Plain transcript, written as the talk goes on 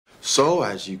So,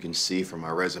 as you can see from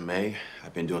my resume,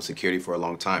 I've been doing security for a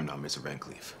long time now, Mr. Van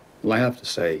Cleef. Well, I have to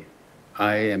say,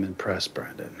 I am impressed,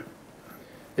 Brandon.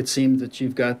 It seems that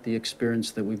you've got the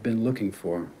experience that we've been looking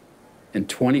for. In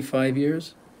 25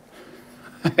 years,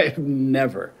 I've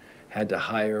never had to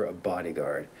hire a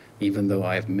bodyguard, even though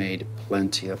I've made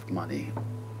plenty of money.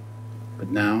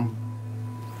 But now,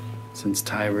 since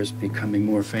Tyra's becoming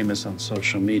more famous on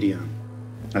social media,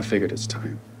 I figured it's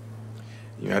time.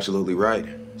 You're absolutely right.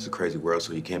 It's a crazy world,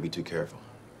 so you can't be too careful,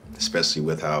 especially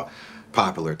with how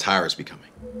popular Tyra's becoming.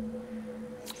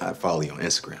 I follow you on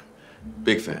Instagram.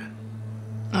 Big fan.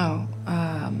 Oh,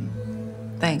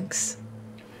 thanks.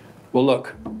 Well,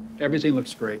 look, everything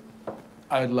looks great.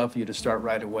 I'd love for you to start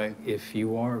right away if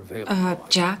you are available.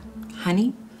 Jack,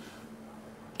 honey,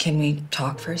 can we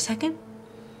talk for a second?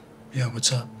 Yeah,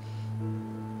 what's up?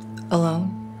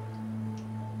 Alone?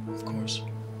 Of course.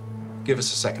 Give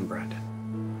us a second, Brandon.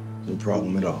 No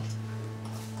problem at all.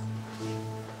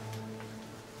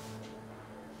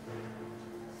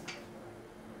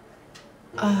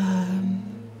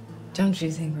 Don't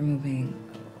you think we're moving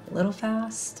a little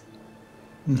fast?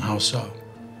 How so?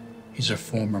 He's a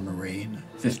former Marine.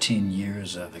 15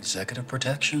 years of executive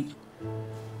protection.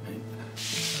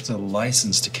 That's a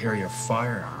license to carry a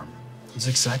firearm. It's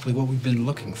exactly what we've been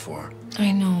looking for.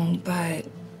 I know, but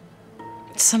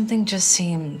something just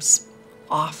seems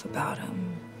off about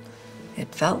him.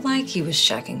 It felt like he was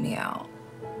checking me out.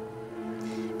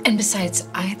 And besides,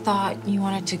 I thought you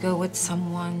wanted to go with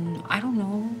someone, I don't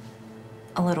know,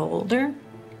 a little older?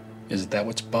 Is that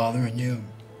what's bothering you?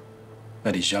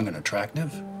 That he's young and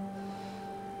attractive?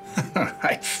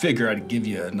 I figure I'd give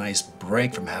you a nice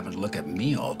break from having to look at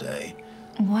me all day.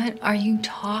 What are you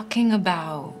talking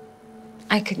about?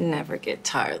 I could never get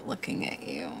tired looking at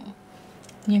you.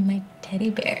 You're my teddy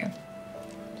bear.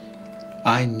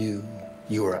 I knew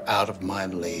you were out of my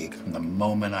league from the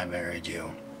moment I married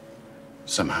you.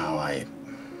 Somehow I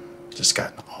just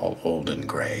got all old and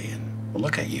gray, and well,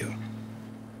 look at you.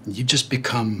 You've just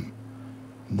become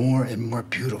more and more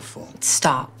beautiful.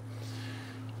 Stop.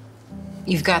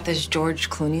 You've got this George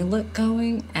Clooney look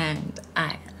going, and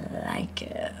I like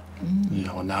it. You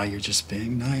know, now you're just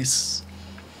being nice.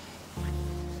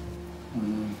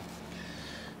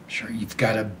 Sure, you've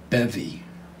got a bevy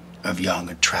of young,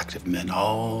 attractive men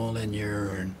all in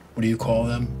your, what do you call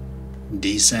them?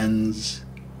 DSNs?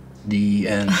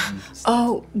 DNs?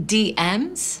 Oh,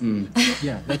 DMs?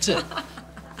 Yeah, that's it.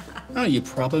 Oh, you've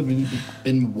probably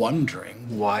been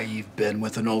wondering why you've been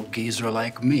with an old geezer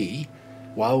like me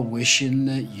while wishing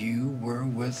that you were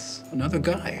with another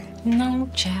guy. No,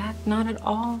 Jack, not at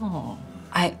all.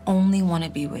 I only want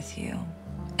to be with you.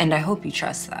 And I hope you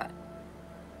trust that.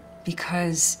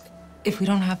 Because if we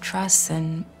don't have trust,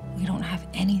 then we don't have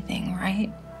anything,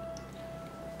 right?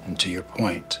 And to your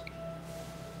point,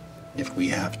 if we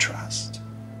have trust,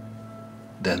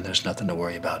 then there's nothing to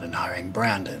worry about in hiring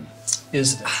Brandon,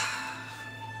 is there?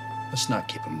 Let's not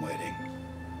keep him waiting.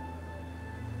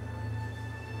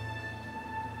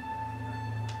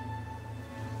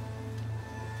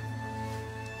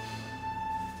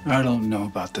 I don't know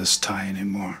about this tie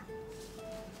anymore.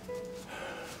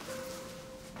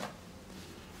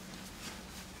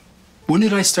 When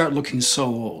did I start looking so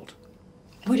old?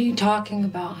 What are you talking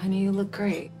about, honey? You look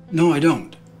great. No, I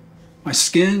don't. My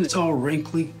skin, it's all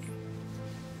wrinkly.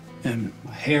 And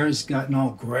my hair's gotten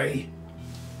all gray.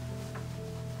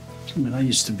 I mean, I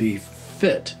used to be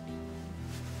fit.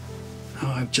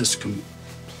 Now I've just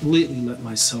completely let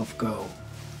myself go.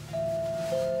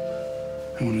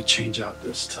 I want to change out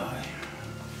this tie.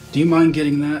 Do you mind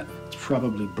getting that? It's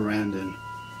probably Brandon.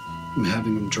 I'm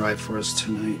having him drive for us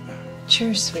tonight.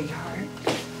 Sure, sweetheart.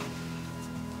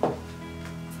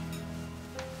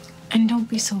 And don't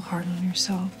be so hard on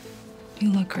yourself.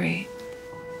 You look great.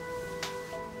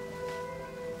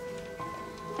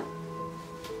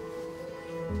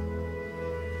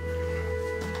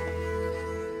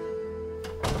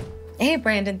 Hey,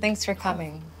 Brandon, thanks for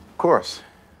coming. Of course.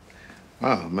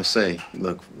 Wow, I must say, you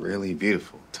look really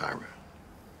beautiful, Tyra.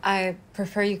 I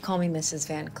prefer you call me Mrs.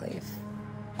 Van Cleef.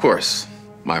 Of course.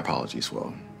 My apologies.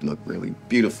 Well, you look really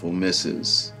beautiful,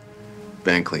 Mrs.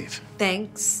 Van Cleef.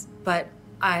 Thanks, but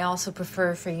I also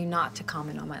prefer for you not to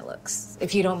comment on my looks,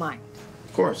 if you don't mind.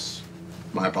 Of course.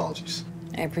 My apologies.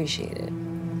 I appreciate it.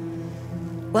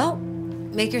 Well,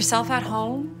 make yourself at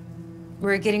home.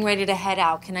 We're getting ready to head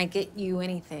out. Can I get you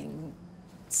anything?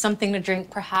 Something to drink,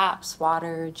 perhaps?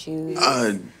 Water, juice?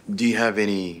 Do you have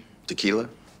any tequila?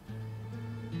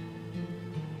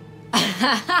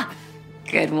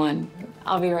 Good one.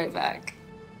 I'll be right back.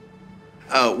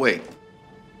 Oh, wait.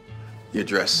 Your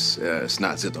dress, it's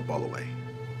not zipped up all the way.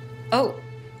 Oh,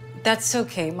 That's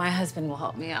okay. My husband will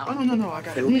help me out. Oh, no, I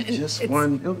got it. It'll be just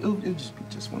one. It'll just be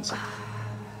just 1 second.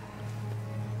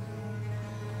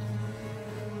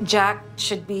 Jack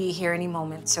should be here any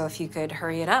moment, so if you could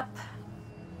hurry it up.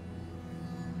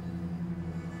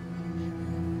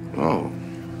 Oh,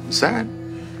 what's that?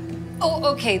 Oh,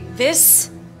 okay.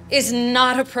 This is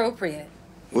not appropriate.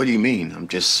 What do you mean? I'm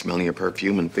just smelling your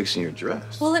perfume and fixing your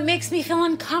dress. Well, it makes me feel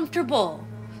uncomfortable.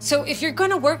 So if you're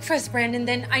gonna work for us, Brandon,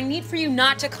 then I need for you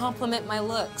not to compliment my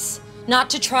looks,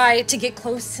 not to try to get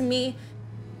close to me,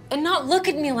 and not look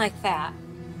at me like that.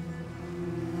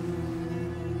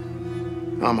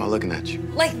 How am I looking at you?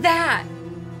 Like that.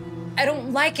 I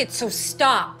don't like it, so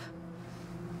stop.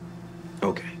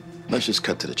 Okay, let's just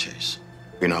cut to the chase.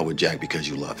 You're not with Jack because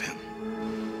you love him.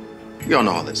 You all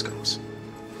know how this goes.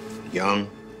 Young,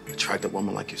 attractive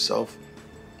woman like yourself,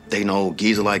 they know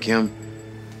geezer like him.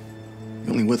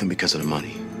 You're only with him because of the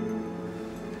money.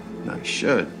 Now you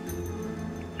should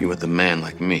be with a man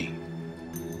like me.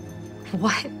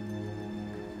 What?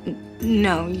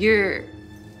 No, you're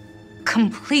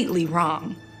completely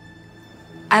wrong.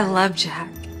 I love Jack,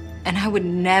 and I would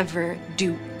never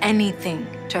do anything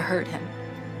to hurt him.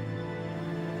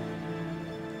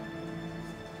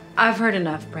 I've heard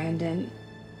enough, Brandon.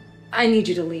 I need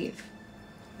you to leave.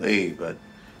 Leave, but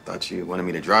I thought you wanted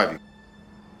me to drive you.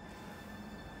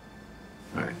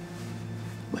 All right,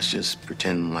 let's just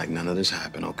pretend like none of this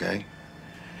happened, okay?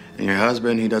 And your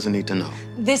husband, he doesn't need to know.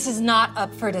 This is not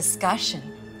up for discussion.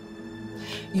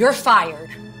 You're fired,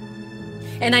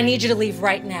 and I need you to leave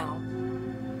right now.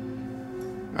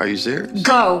 Are you serious?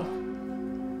 Go.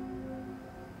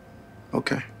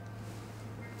 Okay.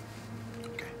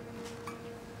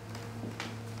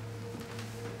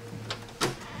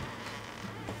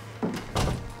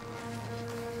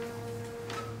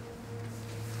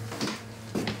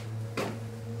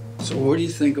 So what do you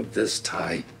think of this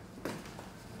tie?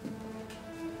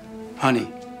 Honey,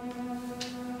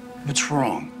 what's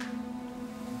wrong?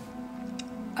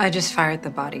 I just fired the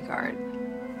bodyguard.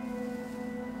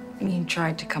 He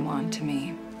tried to come on to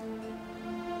me.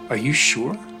 Are you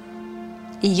sure?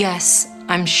 Yes,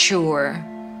 I'm sure.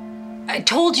 I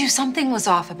told you something was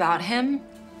off about him.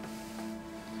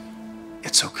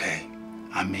 It's okay.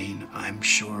 I mean, I'm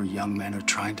sure young men are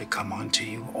trying to come on to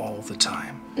you all the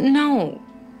time. No,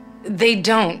 they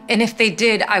don't. And if they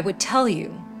did, I would tell you.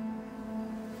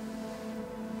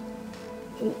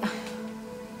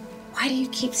 Why do you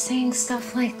keep saying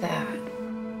stuff like that?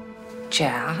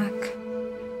 Jack?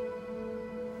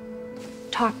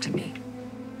 Talk to me.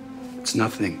 It's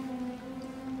nothing.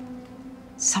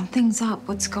 Something's up.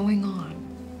 What's going on?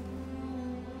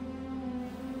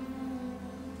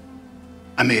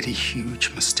 I made a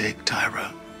huge mistake,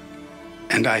 Tyra,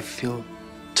 and I feel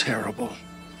terrible.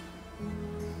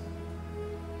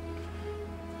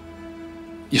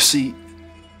 You see,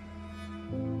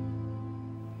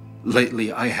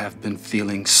 lately I have been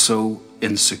feeling so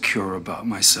insecure about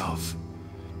myself.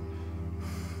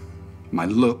 My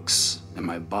looks and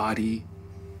my body,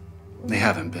 they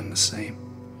haven't been the same.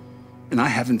 And I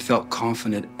haven't felt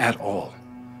confident at all.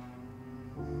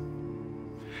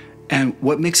 And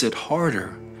what makes it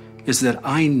harder is that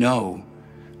I know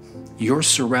you're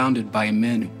surrounded by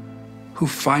men who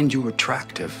find you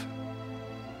attractive.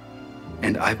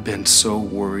 And I've been so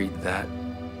worried that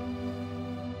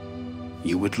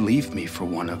you would leave me for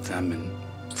one of them and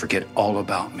forget all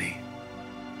about me.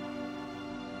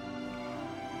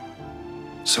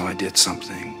 So I did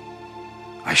something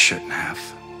I shouldn't have.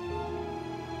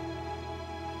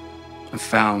 I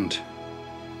found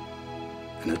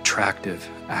an attractive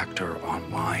actor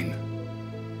online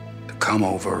to come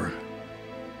over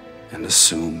and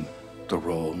assume the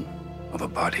role of a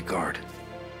bodyguard,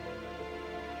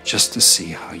 just to see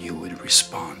how you would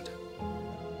respond.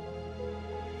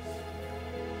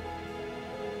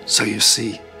 So you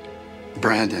see,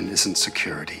 Brandon isn't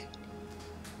security.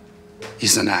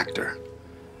 He's an actor.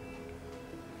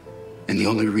 And the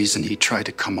only reason he tried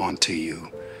to come on to you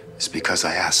is because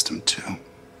I asked him to.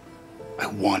 I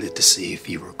wanted to see if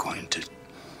you were going to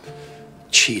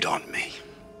cheat on me.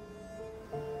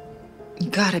 You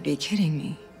gotta be kidding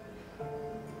me.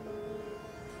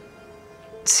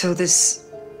 So this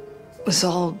was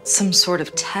all some sort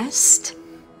of test?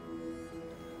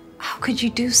 How could you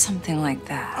do something like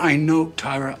that? I know,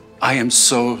 Tyra. I am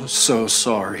so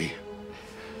sorry.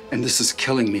 And this is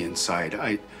killing me inside.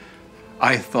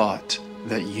 I thought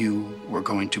that you were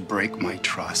going to break my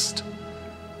trust,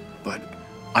 but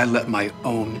I let my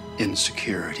own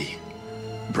insecurity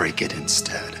break it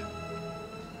instead.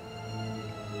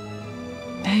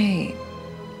 Hey,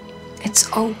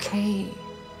 it's okay.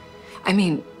 I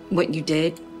mean, what you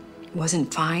did,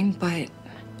 wasn't fine, but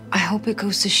I hope it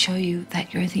goes to show you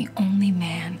that you're the only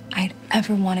man I'd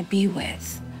ever want to be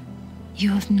with.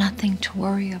 You have nothing to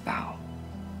worry about,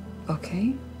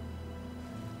 okay?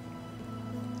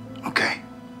 Okay.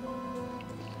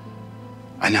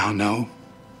 I now know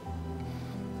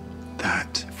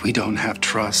that if we don't have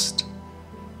trust,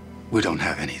 we don't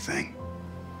have anything.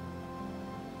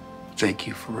 Thank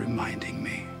you for reminding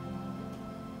me.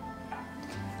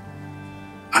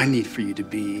 I need for you to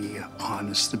be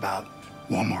honest about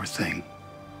one more thing.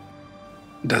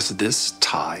 Does this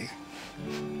tie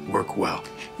work well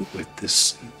with this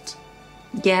suit?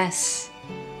 Yes,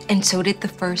 and so did the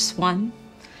first one.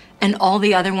 And all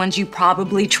the other ones you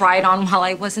probably tried on while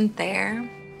I wasn't there.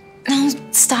 Now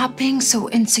stop being so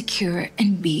insecure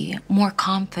and be more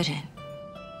confident.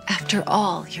 After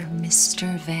all, you're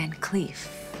Mr. Van Cleef,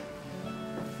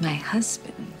 my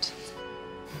husband.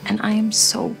 And I am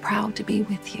so proud to be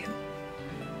with you.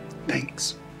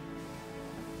 Thanks.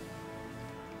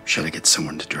 Should I get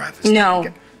someone to drive us?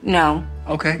 No.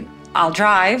 Okay. I'll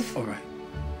drive. All right.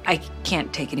 I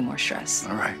can't take any more stress.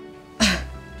 All right.